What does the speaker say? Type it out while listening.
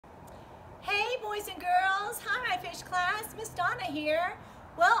boys and girls. Hi, my fish class. Miss Donna here.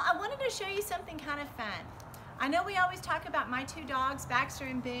 Well, I wanted to show you something kind of fun. I know we always talk about my two dogs, Baxter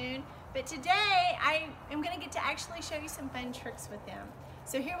and Boone, but today I am going to get to actually show you some fun tricks with them.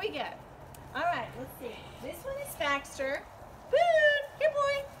 So here we go. All right, let's see. This one is Baxter. Boone, here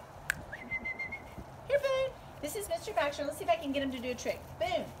boy. Here Boone. This is Mr. Baxter. Let's see if I can get him to do a trick.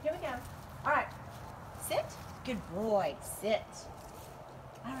 Boone, here we go. All right, sit. Good boy, sit.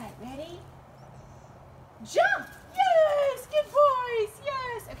 All right, ready? Jump! Yes! Good boys!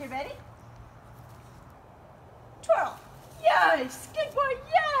 Yes! Okay, ready? Twirl! Yes! Good boy!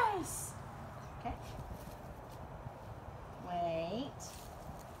 Yes! Okay. Wait.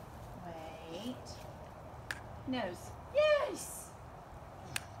 Wait. Nose. Yes!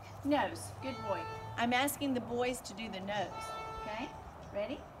 Nose. Good boy. I'm asking the boys to do the nose. Okay?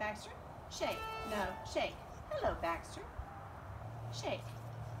 Ready? Baxter? Shake. No. Shake. Hello, Baxter. Shake.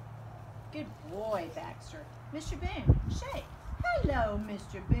 Good boy, Baxter. Mr. Boone, shake. Hello,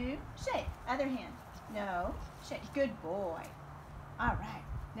 Mr. Boone. Shake. Other hand. No. Shake. Good boy. All right.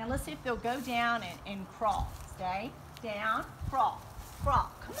 Now let's see if they'll go down and crawl. Stay. Down. Crawl. Crawl.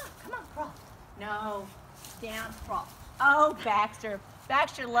 Come on, crawl. No. Down, crawl. Oh, Baxter.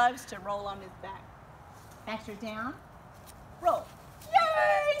 Baxter loves to roll on his back. Baxter, down. Roll.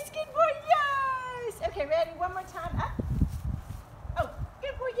 Yes! Good boy, yes! Okay, ready? One more time. Up. Oh,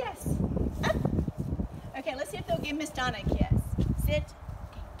 good boy, yes. Up. Okay, let's see if they'll give Miss Donna a kiss. Sit.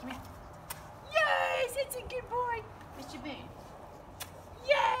 Okay, come here. Yes, it's a good boy. Mr. Boone.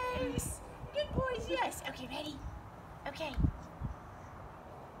 Yes. Good boys, yes. Okay, ready? Okay.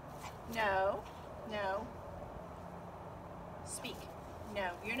 No. No. Speak. No,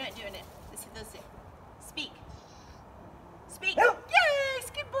 you're not doing it. Let's see. Speak. Speak. No.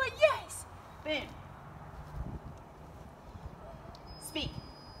 Yes, good boy, yes. Boone. Speak.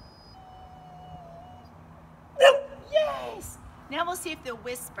 No. Yes. Now we'll see if they'll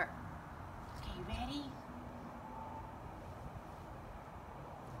whisper. Okay, you ready?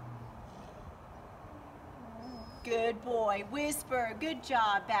 Good boy. Whisper. Good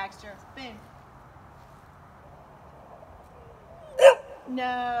job, Baxter. Boone.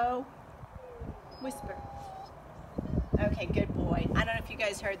 No. Whisper. Okay, good boy. I don't know if you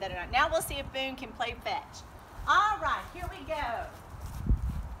guys heard that or not. Now we'll see if Boone can play fetch. All right, here we go.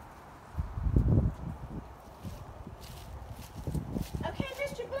 Okay,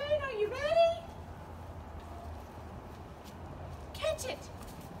 Mr. Boone, are you ready? Catch it.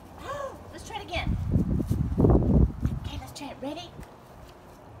 Oh, let's try it again. Okay, let's try it. Ready?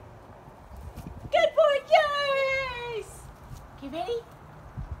 Good boy, yes! Okay, ready?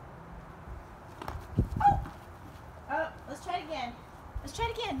 Oh, let's try it again. Let's try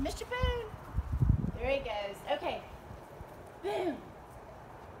it again. Mr. Boone. There he goes. Okay. Boom.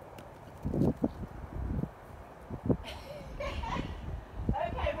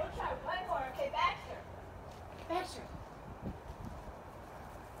 Okay, we'll try one more. Okay, Baxter. Baxter.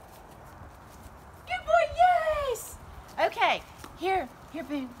 Good boy, yes! Okay, here,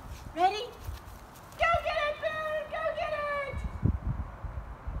 Boone. Ready? Go get it, Boone! Go get it!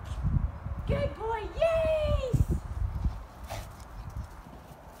 Good boy, yes!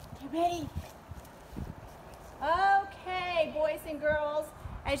 Ready? Okay, boys and girls.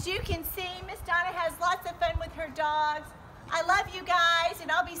 As you can see, Miss Donna has lots of fun with her dogs. I love you guys, and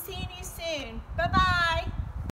I'll be seeing you soon. Bye-bye.